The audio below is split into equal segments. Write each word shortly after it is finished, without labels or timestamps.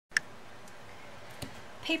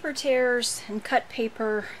Paper tears and cut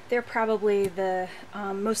paper, they're probably the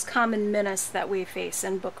most common menace that we face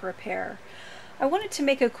in book repair. I wanted to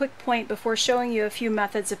make a quick point before showing you a few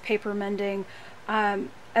methods of paper mending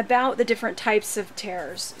about the different types of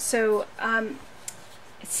tears. So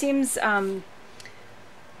it seems a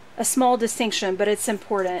small distinction, but it's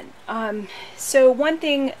important. So one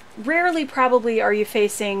thing, rarely probably are you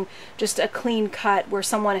facing just a clean cut where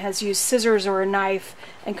someone has used scissors or a knife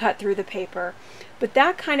and cut through the paper. But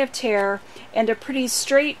that kind of tear and a pretty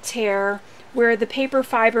straight tear where the paper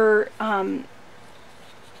fiber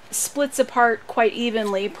splits apart quite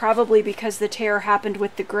evenly, probably because the tear happened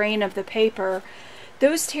with the grain of the paper,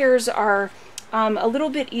 those tears are a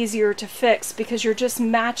little bit easier to fix because you're just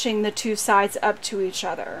matching the two sides up to each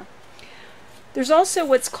other. There's also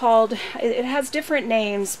what's called, it has different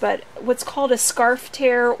names, but what's called a scarf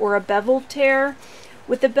tear or a beveled tear.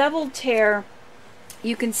 With the beveled tear,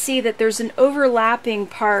 you can see that there's an overlapping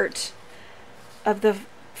part of the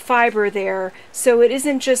fiber there, so it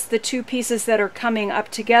isn't just the two pieces that are coming up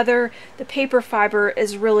together, the paper fiber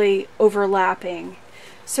is really overlapping.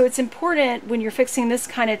 So it's important when you're fixing this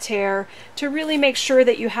kind of tear to really make sure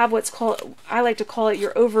that you have what's called, I like to call it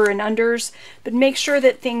your over and unders, but make sure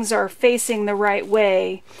that things are facing the right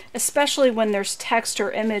way, especially when there's text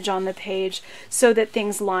or image on the page, so that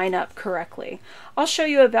things line up correctly. I'll show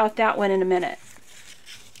you about that one in a minute.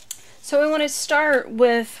 So I want to start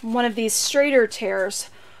with one of these straighter tears.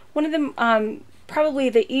 One of them, probably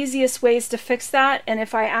the easiest ways to fix that, and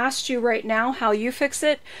if I asked you right now how you fix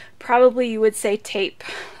it, probably you would say tape.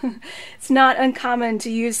 It's not uncommon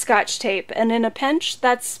to use Scotch tape, and in a pinch,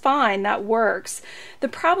 that's fine, that works. The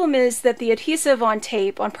problem is that the adhesive on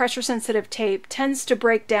tape, on pressure-sensitive tape, tends to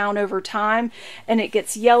break down over time, and it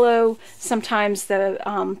gets yellow. Sometimes the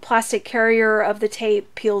plastic carrier of the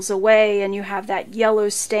tape peels away, and you have that yellow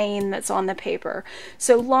stain that's on the paper.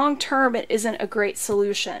 So long-term, it isn't a great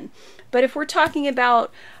solution. But if we're talking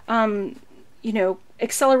about, you know,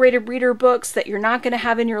 accelerated reader books that you're not going to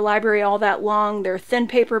have in your library all that long, they're thin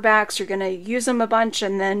paperbacks, you're going to use them a bunch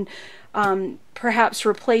and then perhaps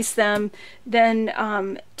replace them,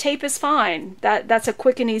 then tape is fine. That's a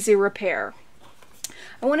quick and easy repair.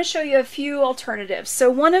 I want to show you a few alternatives. So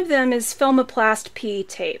one of them is Filmoplast P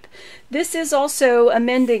tape. This is also a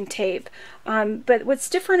mending tape, but what's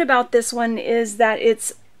different about this one is that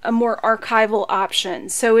it's a more archival option.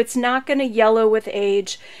 So it's not going to yellow with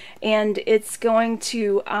age, and it's going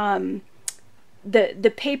to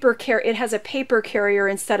the paper it has a paper carrier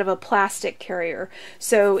instead of a plastic carrier.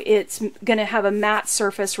 So it's going to have a matte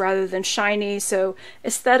surface rather than shiny. So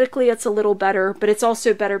aesthetically it's a little better, but it's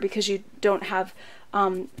also better because you don't have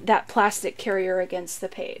that plastic carrier against the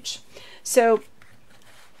page. So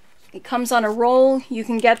it comes on a roll. You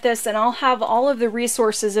can get this, and I'll have all of the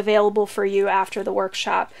resources available for you after the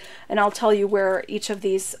workshop, and I'll tell you where each of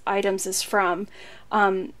these items is from.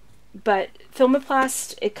 But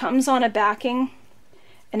Filmoplast, it comes on a backing,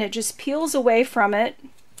 and it just peels away from it,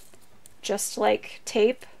 just like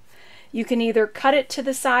tape. You can either cut it to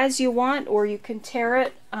the size you want, or you can tear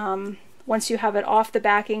it once you have it off the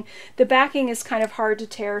backing. The backing is kind of hard to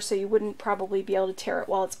tear, so you wouldn't probably be able to tear it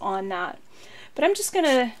while it's on that. But I'm just going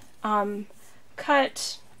to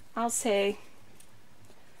cut, I'll say,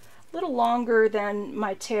 a little longer than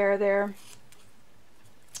my tear there.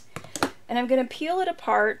 And I'm going to peel it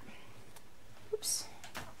apart. Oops.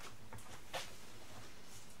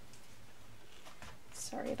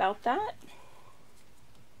 Sorry about that.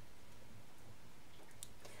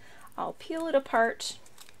 I'll peel it apart.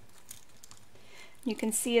 You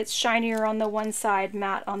can see it's shinier on the one side,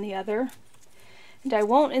 matte on the other. And I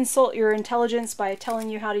won't insult your intelligence by telling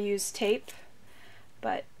you how to use tape,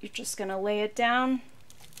 but you're just going to lay it down,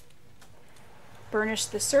 burnish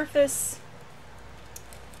the surface,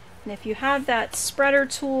 and if you have that spreader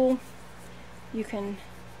tool, you can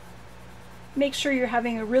make sure you're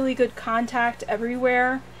having a really good contact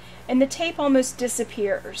everywhere, and the tape almost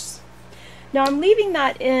disappears. Now I'm leaving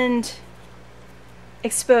that end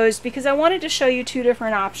exposed because I wanted to show you two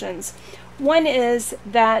different options. One is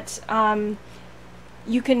that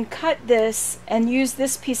you can cut this and use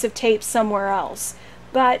this piece of tape somewhere else.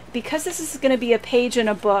 But because this is going to be a page in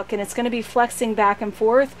a book and it's going to be flexing back and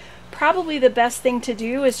forth, probably the best thing to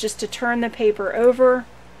do is just to turn the paper over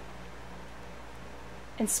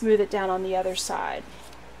and smooth it down on the other side.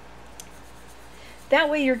 That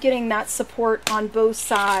way you're getting that support on both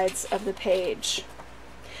sides of the page.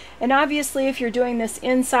 And obviously if you're doing this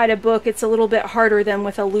inside a book, it's a little bit harder than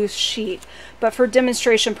with a loose sheet. But for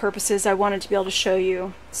demonstration purposes, I wanted to be able to show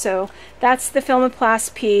you. So that's the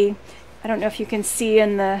Filmoplast P. I don't know if you can see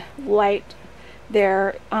in the light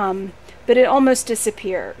there. but it almost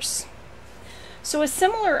disappears. So a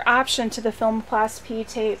similar option to the Filmoplast P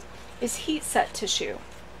tape is heat set tissue.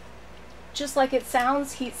 Just like it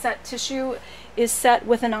sounds, heat set tissue is set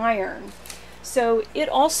with an iron. So it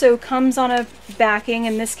also comes on a backing.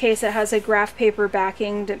 In this case, it has a graph paper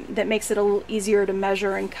backing that makes it a little easier to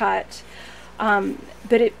measure and cut.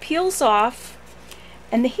 But it peels off,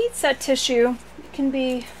 and the heat set tissue can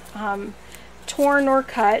be torn or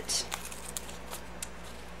cut.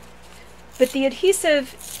 But the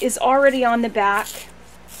adhesive is already on the back.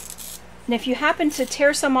 And if you happen to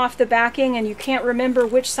tear some off the backing and you can't remember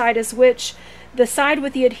which side is which, the side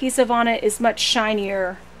with the adhesive on it is much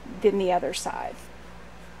shinier than the other side.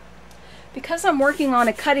 Because I'm working on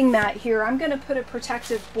a cutting mat here, I'm going to put a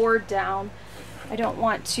protective board down. I don't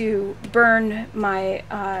want to burn my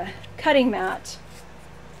cutting mat.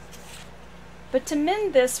 But to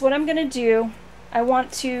mend this, what I'm going to do, I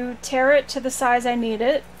want to tear it to the size I need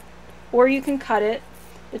it, or you can cut it.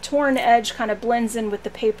 The torn edge kind of blends in with the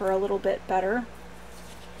paper a little bit better.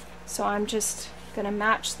 So I'm just going to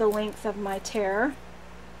match the length of my tear.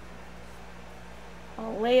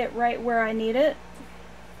 I'll lay it right where I need it.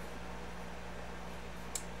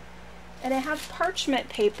 And I have parchment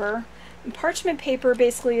paper. And parchment paper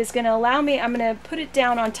basically is going to allow me, I'm going to put it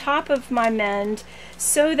down on top of my mend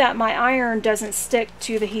so that my iron doesn't stick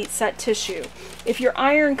to the heat set tissue. If your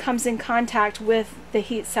iron comes in contact with the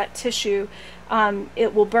heat set tissue,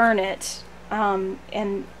 it will burn it,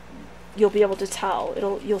 and you'll be able to tell.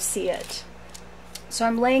 You'll see it. So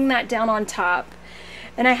I'm laying that down on top.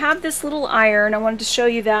 And I have this little iron. I wanted to show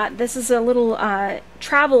you that. This is a little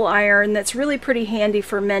travel iron that's really pretty handy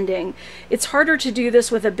for mending. It's harder to do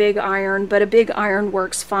this with a big iron, but a big iron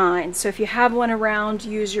works fine. So if you have one around,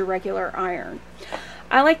 use your regular iron.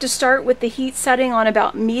 I like to start with the heat setting on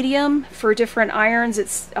about medium for different irons.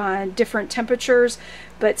 It's different temperatures,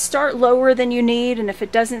 but start lower than you need, and if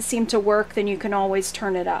it doesn't seem to work, then you can always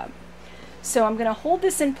turn it up. So I'm going to hold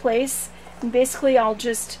this in place, and basically I'll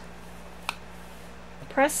just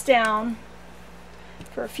press down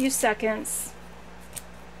for a few seconds,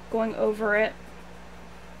 going over it.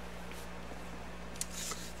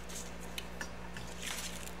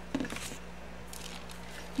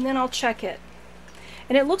 And then I'll check it.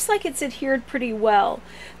 And it looks like it's adhered pretty well.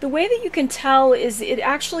 The way that you can tell is it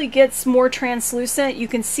actually gets more translucent. You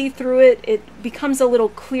can see through it. It becomes a little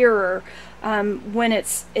clearer when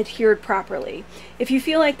it's adhered properly. If you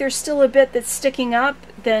feel like there's still a bit that's sticking up,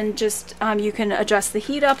 then just you can adjust the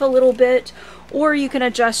heat up a little bit, or you can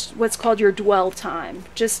adjust what's called your dwell time.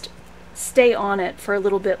 Just stay on it for a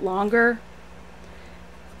little bit longer,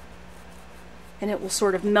 and it will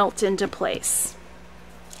sort of melt into place.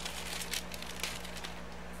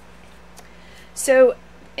 So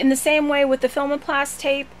in the same way with the Filmoplast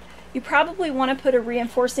tape, you probably want to put a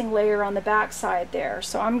reinforcing layer on the back side there.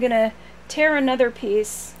 So I'm going to tear another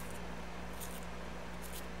piece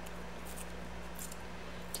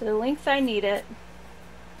to the length I need it.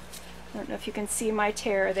 I don't know if you can see my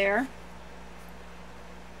tear there.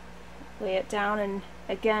 Lay it down, and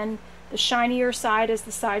again, the shinier side is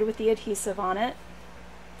the side with the adhesive on it.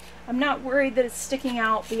 I'm not worried that it's sticking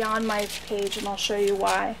out beyond my page, and I'll show you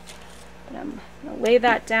why. But I'm going to lay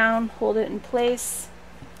that down, hold it in place.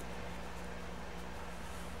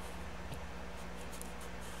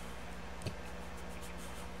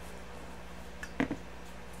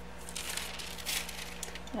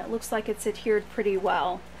 And it looks like it's adhered pretty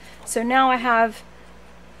well. So now I have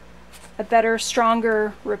a better,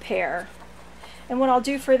 stronger repair. And what I'll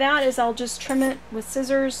do for that is I'll just trim it with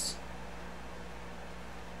scissors.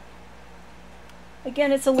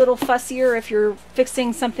 Again, it's a little fussier if you're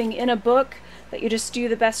fixing something in a book, that you just do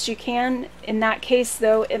the best you can. In that case,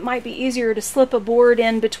 though, it might be easier to slip a board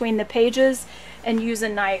in between the pages and use a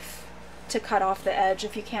knife to cut off the edge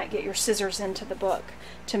if you can't get your scissors into the book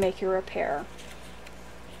to make your repair.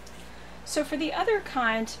 So for the other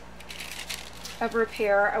kind of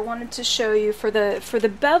repair, I wanted to show you for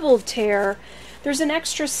the beveled tear, there's an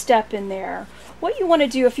extra step in there. What you want to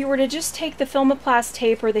do, if you were to just take the Filmoplast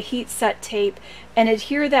tape or the heat set tape and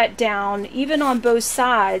adhere that down, even on both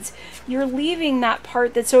sides, you're leaving that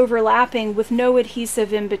part that's overlapping with no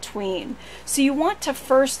adhesive in between. So you want to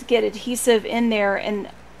first get adhesive in there and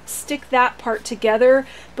stick that part together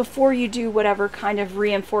before you do whatever kind of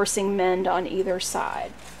reinforcing mend on either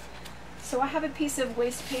side. So I have a piece of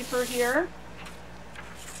waste paper here.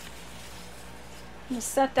 I'm going to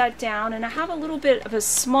set that down, and I have a little bit of a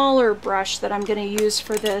smaller brush that I'm going to use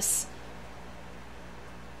for this.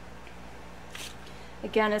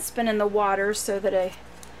 Again, it's been in the water so that it'll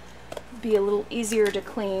be a little easier to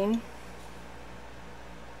clean.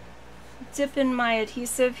 Dip in my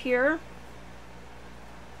adhesive here.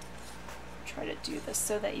 try to do this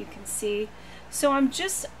so that you can see. So I'm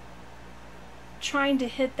just trying to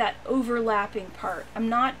hit that overlapping part. I'm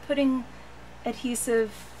not putting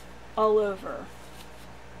adhesive all over.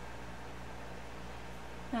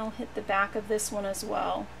 I'll hit the back of this one as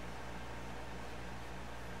well.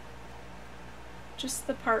 Just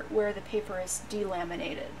the part where the paper is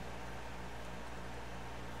delaminated.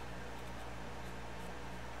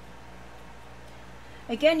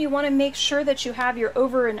 Again, you want to make sure that you have your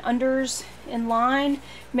over and unders in line.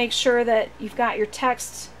 Make sure that you've got your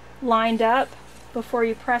text lined up before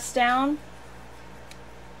you press down.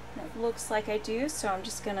 It looks like I do, so I'm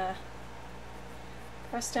just going to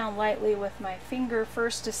press down lightly with my finger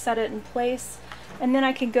first to set it in place, and then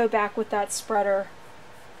I can go back with that spreader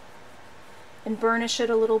and burnish it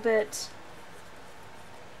a little bit.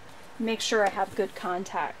 Make sure I have good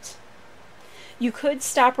contact. You could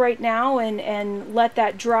stop right now and let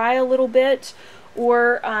that dry a little bit,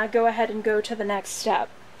 or go ahead and go to the next step.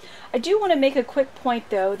 I do want to make a quick point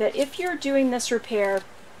though, that if you're doing this repair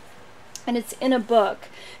and it's in a book,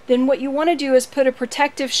 then what you want to do is put a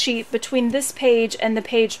protective sheet between this page and the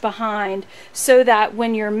page behind, so that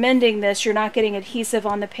when you're mending this, you're not getting adhesive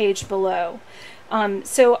on the page below.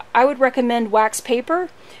 So I would recommend wax paper.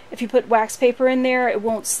 If you put wax paper in there, it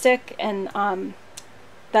won't stick, and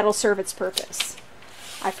that'll serve its purpose.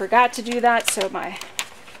 I forgot to do that, so my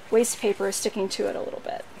waste paper is sticking to it a little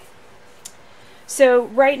bit. So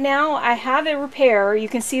right now I have a repair. You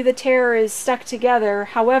can see the tear is stuck together.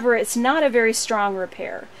 However, it's not a very strong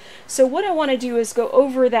repair. So what I want to do is go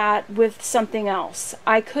over that with something else.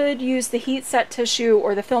 I could use the heat set tissue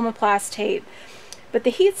or the Filmoplast tape, but the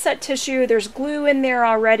heat set tissue, there's glue in there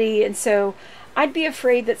already, and so I'd be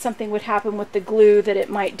afraid that something would happen with the glue, that it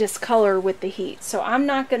might discolor with the heat. So I'm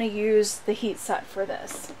not going to use the heat set for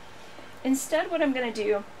this. Instead, what I'm going to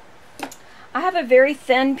do, I have a very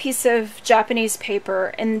thin piece of Japanese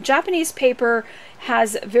paper, and Japanese paper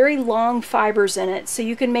has very long fibers in it, so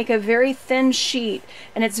you can make a very thin sheet,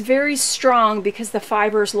 and it's very strong because the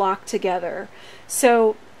fibers lock together.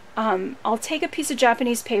 So I'll take a piece of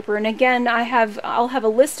Japanese paper, and again, I'll have a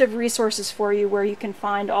list of resources for you where you can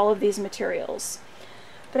find all of these materials.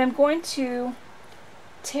 But I'm going to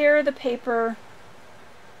tear the paper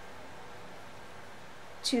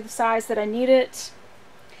to the size that I need it.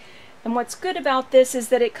 And what's good about this is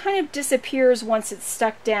that it kind of disappears once it's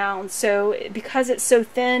stuck down. So because it's so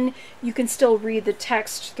thin, you can still read the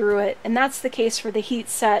text through it. And that's the case for the heat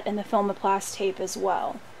set and the Filmoplast tape as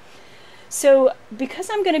well. So because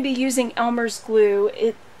I'm going to be using Elmer's glue,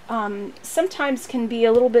 it sometimes can be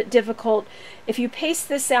a little bit difficult. If you paste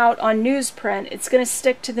this out on newsprint, it's going to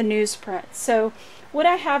stick to the newsprint. So what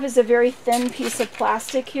I have is a very thin piece of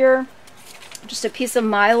plastic here, just a piece of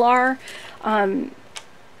Mylar.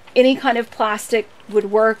 Any kind of plastic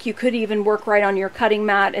would work. You could even work right on your cutting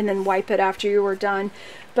mat and then wipe it after you were done.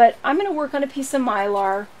 But I'm going to work on a piece of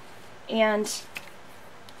Mylar, and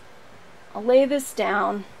I'll lay this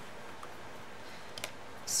down,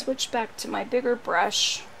 switch back to my bigger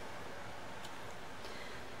brush.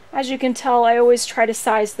 As you can tell, I always try to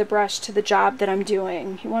size the brush to the job that I'm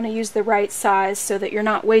doing. You want to use the right size so that you're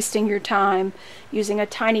not wasting your time using a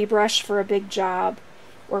tiny brush for a big job,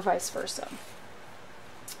 or vice versa.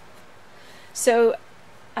 So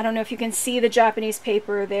I don't know if you can see the Japanese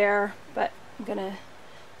paper there, but I'm going to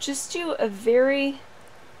just do a very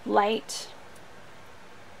light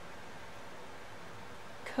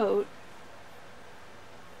coat.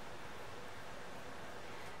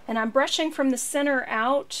 And I'm brushing from the center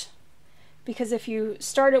out, because if you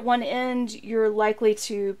start at one end, you're likely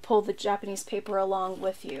to pull the Japanese paper along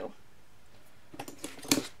with you.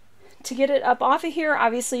 To get it up off of here,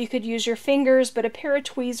 obviously you could use your fingers, but a pair of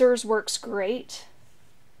tweezers works great.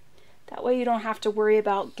 That way you don't have to worry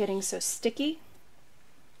about getting so sticky.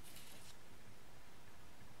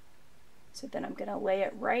 So then I'm going to lay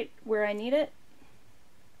it right where I need it.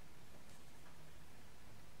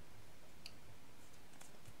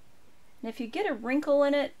 And if you get a wrinkle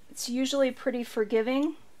in it, it's usually pretty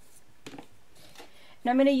forgiving. And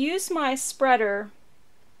I'm going to use my spreader.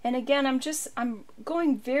 And again, I'm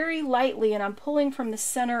going very lightly, and I'm pulling from the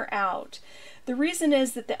center out. The reason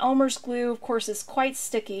is that the Elmer's glue, of course, is quite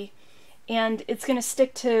sticky, and it's going to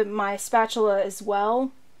stick to my spatula as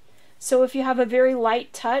well. So if you have a very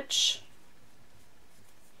light touch,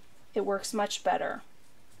 it works much better.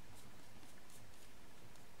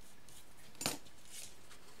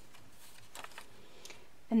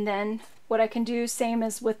 And then what I can do, same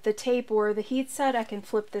as with the tape or the heat set, I can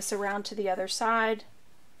flip this around to the other side.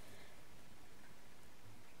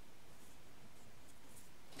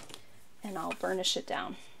 And I'll burnish it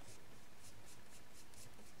down.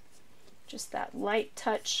 Just that light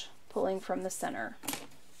touch pulling from the center.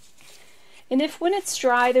 And if when it's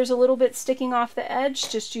dry there's a little bit sticking off the edge,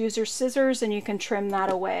 just use your scissors and you can trim that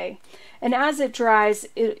away. And as it dries,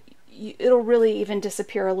 it'll really even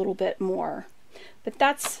disappear a little bit more. But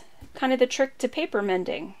that's kind of the trick to paper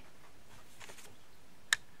mending.